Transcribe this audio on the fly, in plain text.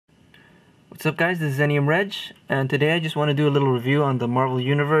What's up guys, this is Zenium Reg, and today I just want to do a little review on the Marvel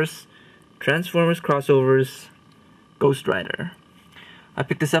Universe Transformers Crossovers Ghost Rider. I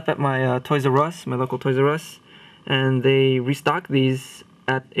picked this up at my Toys R Us, my local Toys R Us, and they restocked these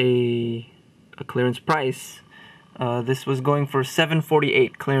at a clearance price. This was going for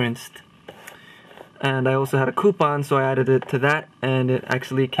 $7.48 clearanced. And I also had a coupon, so I added it to that, and it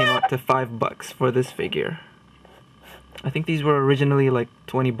actually came out to $5 for this figure. I think these were originally like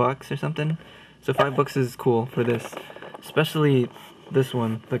 20 bucks or something, so $5 is cool for this, especially this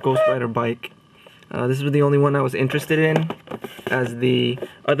one, the Ghost Rider bike. This was the only one I was interested in, as the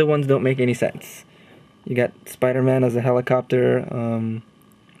other ones don't make any sense. You got Spider-Man as a helicopter,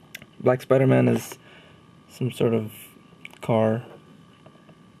 Black Spider-Man as some sort of car,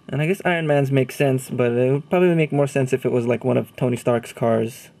 and I guess Iron Man's makes sense, but it would probably make more sense if it was like one of Tony Stark's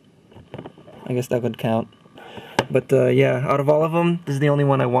cars. I guess that would count. But yeah, out of all of them, this is the only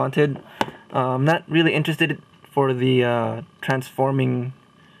one I wanted. I'm not really interested for the transforming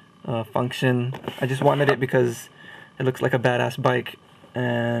function. I just wanted it because it looks like a badass bike.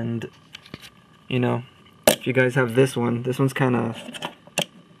 And, you know, if you guys have this one's kind of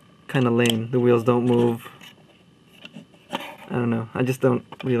lame. The wheels don't move. I don't know. I just don't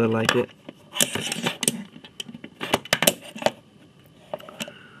really like it.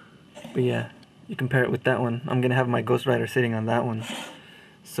 But yeah. You compare it with that one. I'm gonna have my Ghost Rider sitting on that one.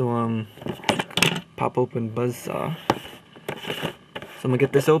 So pop open Buzzsaw. So I'm gonna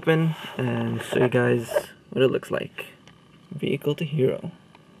get this open and show you guys what it looks like. Vehicle to hero.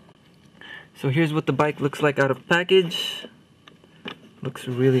 So here's what the bike looks like out of package. Looks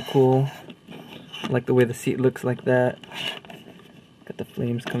really cool. I like the way the seat looks like that. Got the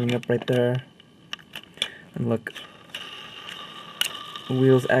flames coming up right there. And look, the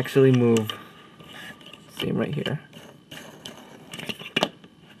wheels actually move. Same right here,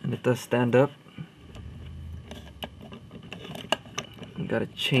 and it does stand up. You got a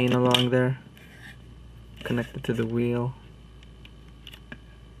chain along there connected to the wheel.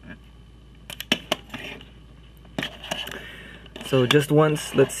 So just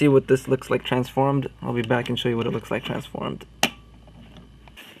once, let's see what this looks like transformed. I'll be back and show you what it looks like transformed.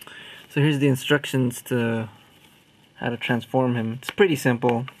 So here's the instructions to how to transform him. It's pretty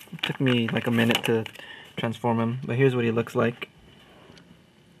simple. It took me like a minute to transform him, but here's what he looks like.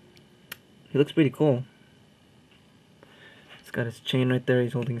 He looks pretty cool. He's got his chain right there.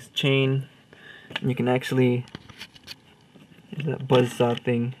 He's holding his chain, and you can actually, here's that buzzsaw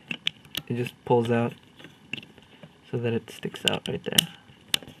thing. It just pulls out so that it sticks out right there.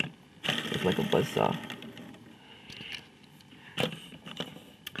 It's like a buzzsaw.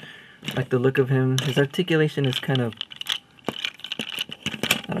 I like the look of him. His articulation is kind of,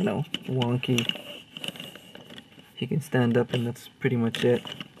 I don't know, wonky. He can stand up, and that's pretty much it.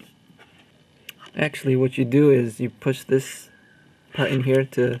 Actually, what you do is you push this part in here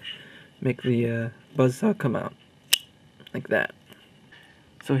to make the buzzsaw come out, like that.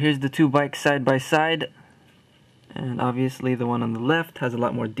 So here's the two bikes side by side, and obviously the one on the left has a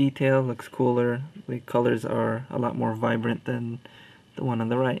lot more detail, looks cooler. The colors are a lot more vibrant than the one on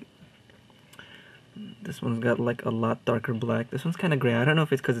the right. This one's got like a lot darker black. This one's kind of gray. I don't know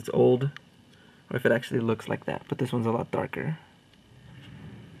if it's because it's old or if it actually looks like that, but this one's a lot darker.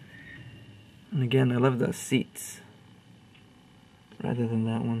 And again, I love the seats rather than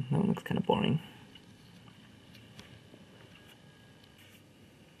that one. That one looks kind of boring.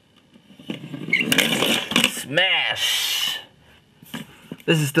 Smash!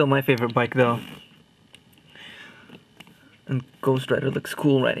 This is still my favorite bike though. And Ghost Rider looks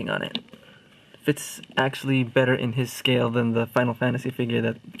cool riding on it. Fits actually better in his scale than the Final Fantasy figure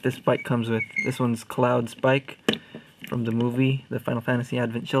that this bike comes with. This one's Cloud's bike from the movie, the Final Fantasy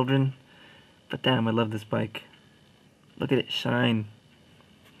Advent Children. But damn, I love this bike. Look at it shine.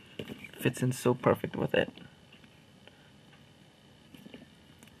 Fits in so perfect with it.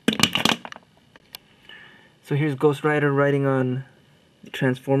 So here's Ghost Rider riding on the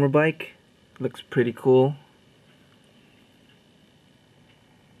Transformer bike. Looks pretty cool.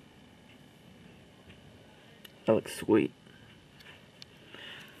 That looks sweet.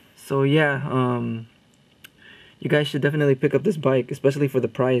 So yeah, you guys should definitely pick up this bike, especially for the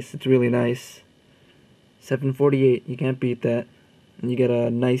price. It's really nice. $7.48, you can't beat that. And you get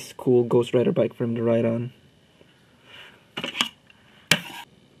a nice, cool Ghost Rider bike for him to ride on.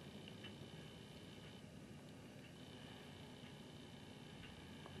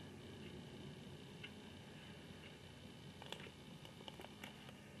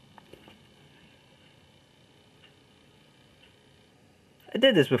 I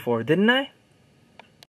did this before, didn't I?